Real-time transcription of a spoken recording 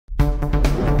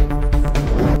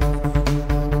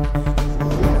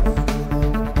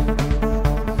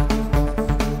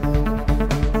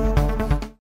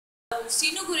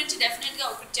definitely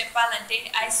ఒకటి చెప్పాలంటే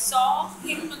I saw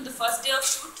him on the first day of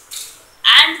shoot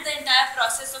and the entire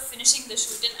process of finishing the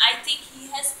shoot, and I think he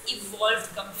has evolved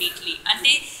completely.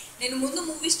 అంటే నేను ముందు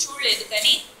movies చూడలేదు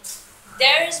కానీ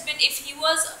there has been, if he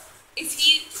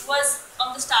was on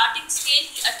the starting scale,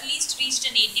 he at least reached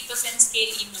an 80%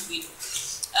 scale in movie.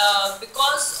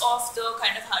 Because of the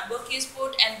kind of hard work he has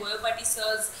put, and Boyapati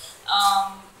sir's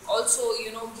also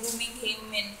grooming him,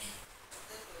 and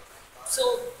so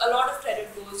a lot of credit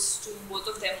goes to both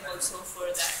of them also for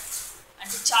that.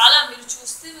 And chala meer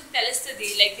chuste meeku telustadi,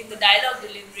 like in the dialogue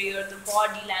delivery or the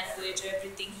body language or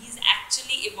everything, he's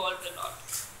actually evolved a lot.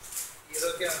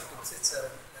 Hero ke tips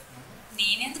ichcharu?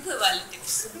 నేను ఎందుకు ఇవ్వాలి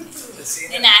tips?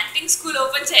 నేను acting school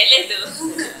open చేయలేదు.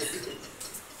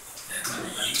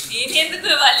 నేను ఎందుకు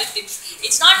ఇవ్వాలి tips?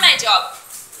 It's not my job.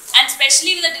 And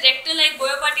especially with a director like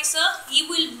Boyapati sir, he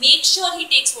will make sure he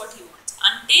takes what he wants.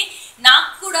 Ante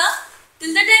నాకు కూడా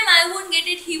till the time I won't get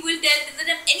it, he will tell till the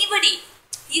time anybody.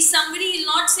 He's somebody,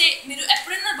 he'll not say, మీరు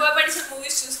ఎప్పుడైనా Boyapati sir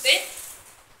movies చూస్తే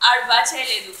ఆడు బాగా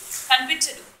చేయలేదు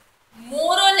కనిపించదు.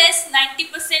 More or less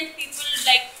 90% people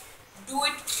like do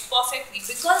it perfectly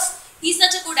because he's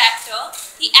such a good actor.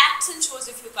 He acts and shows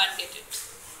if you can't get it,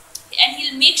 and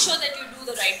he'll make sure that you do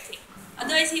the right thing.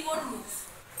 Otherwise he won't move.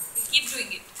 He'll keep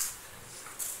doing it.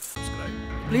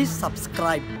 Please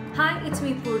subscribe. Hi, it's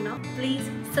me Purna. Please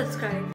subscribe.